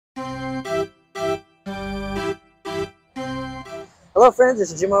Hello friends,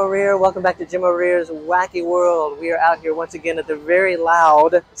 it's Jim O'Rear. Welcome back to Jim O'Rear's Wacky World. We are out here once again at the very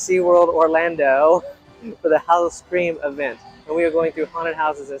loud SeaWorld Orlando for the Howl-O-Scream event. And we are going through haunted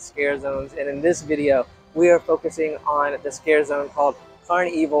houses and scare zones. And in this video, we are focusing on the scare zone called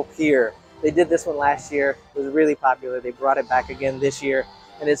Carnevil Pier. They did this one last year. It was really popular. They brought it back again this year.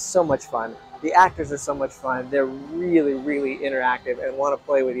 And it's so much fun. The actors are so much fun. They're really, really interactive and want to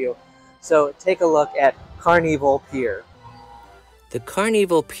play with you. So take a look at Carnevil Pier. The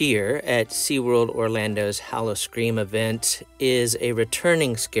Carnival Pier at SeaWorld Orlando's Howl-O-Scream event is a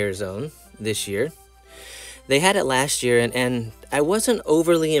returning scare zone this year. They had it last year, and I wasn't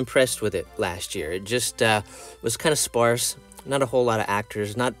overly impressed with it last year. It just was kind of sparse, not a whole lot of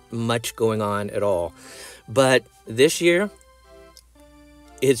actors, not much going on at all. But this year,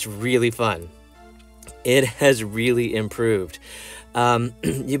 it's really fun. It has really improved.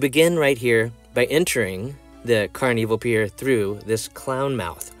 You begin right here by entering the Carnival Pier through this clown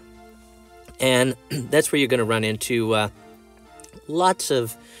mouth. And that's where you're going to run into lots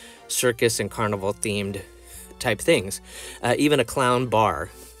of circus and carnival themed type things. Even a clown bar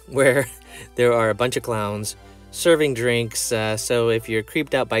where there are a bunch of clowns serving drinks. So if you're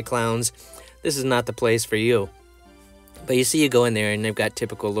creeped out by clowns, this is not the place for you. But you see, you go in there and they've got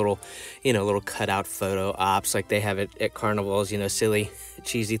typical little, little cutout photo ops like they have at carnivals, silly,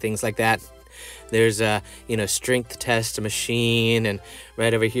 cheesy things like that. There's a, strength test machine, and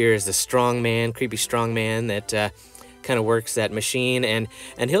right over here is the strong man, creepy strong man that kind of works that machine, and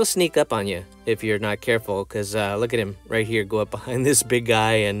he'll sneak up on you if you're not careful, because look at him right here, go up behind this big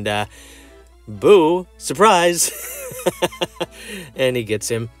guy, and boo, surprise, and he gets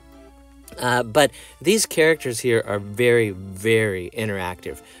him. But these characters here are very, very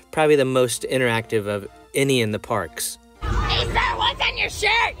interactive, probably the most interactive of any in the parks. Hey sir, what's on your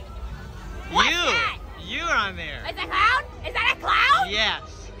shirt? What's that? You're on there. Is that a clown? Is that a clown? Yes.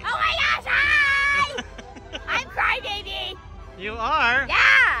 Oh my gosh, hi! I'm Crybaby. You are?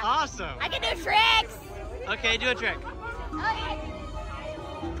 Yeah. Awesome. I can do tricks. Okay, do a trick. Okay.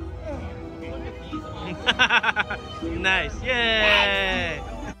 Nice. Yay!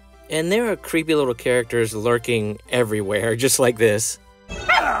 And there are creepy little characters lurking everywhere, just like this.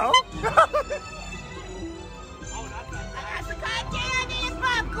 Hello. I got some cotton candy and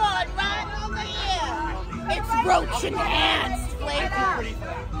popcorn right over here. It's roach enhanced flavor.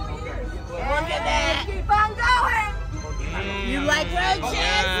 Look at that. Keep on going. You like roaches?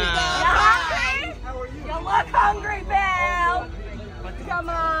 Yeah. You look hungry, Belle. Come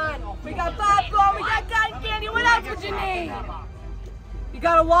on. We got popcorn, we got cotton candy. What else would you need? You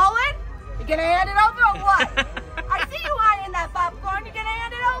got a wallet? You gonna hand it over or what? I see you eyeing that popcorn. You gonna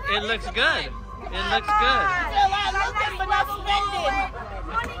hand it over? It looks good. It looks I good. feel like looking but not spending.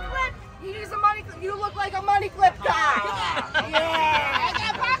 Money clip? You use a money clip. You look like a money clip guy. Yeah. I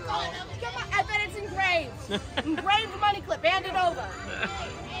got popcorn. Come on. I bet it's engraved. Engraved money clip. Hand it over.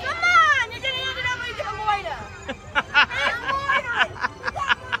 Come on. You're gonna hand it over. You're gonna loiter. He's loitering. You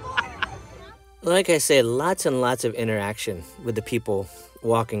got me loitering. Like I said, lots and lots of interaction with the people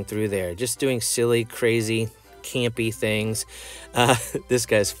walking through there, just doing silly, crazy, campy things. This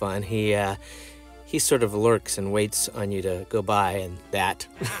guy's fun. He sort of lurks and waits on you to go by, and that.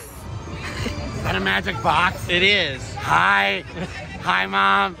 Is that a magic box? It is. Hi. Hi,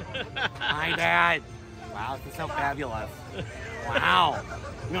 Mom. Hi, Dad. Wow, this is so fabulous. Wow.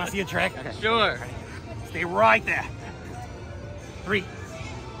 You want to see a trick? Okay. Sure. Stay right there. 3,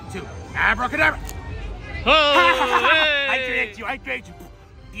 2, abracadabra. Oh, I tricked you. I tricked you.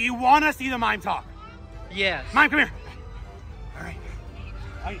 Do you want to see the mime talk? yes. Mime, come here. All right.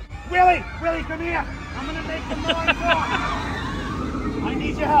 Willie, come here. I'm going to make the mime talk. I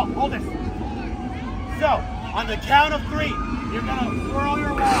need your help. Hold this. So, on the count of 3, you're going to swirl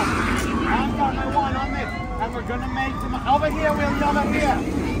your wand. I'm starting my wand on this. And we're going to make some... Over here, Willie, over here.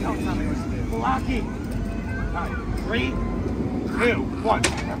 Don't tell me what to do. Blocky. All right. 3, 2, 1.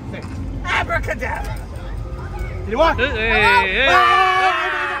 6. Abracadabra. You want? Hey, I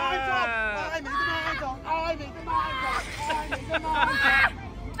made the mime talk.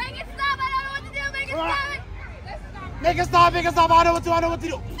 Make it stop. I don't know what to do. Make it stop. Make it stop. I know what to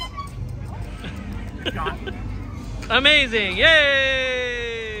do. Amazing.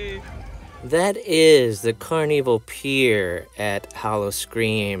 Yay! That is the Carnival Pier at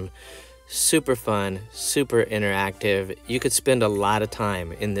Howl-O-Scream. Super fun, super interactive. You could spend a lot of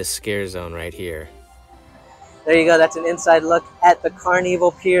time in this scare zone right here. There you go. That's an inside look at the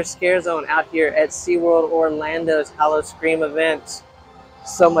Carnival Pier Scare Zone out here at SeaWorld Orlando's Howl-O-Scream event.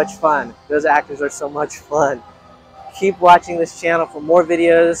 So much fun. Those actors are so much fun. keep watching this channel for more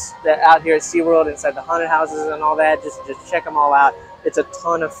videos that out here at SeaWorld inside the haunted houses and all that. Just check them all out. It's a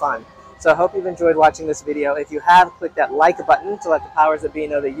ton of fun. So I hope you've enjoyed watching this video. If you have, click that like button to let the powers that be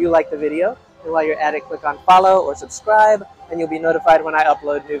know that you like the video. And while you're at it, click on follow or subscribe, and you'll be notified when I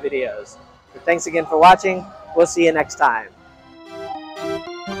upload new videos. So thanks again for watching. We'll see you next time.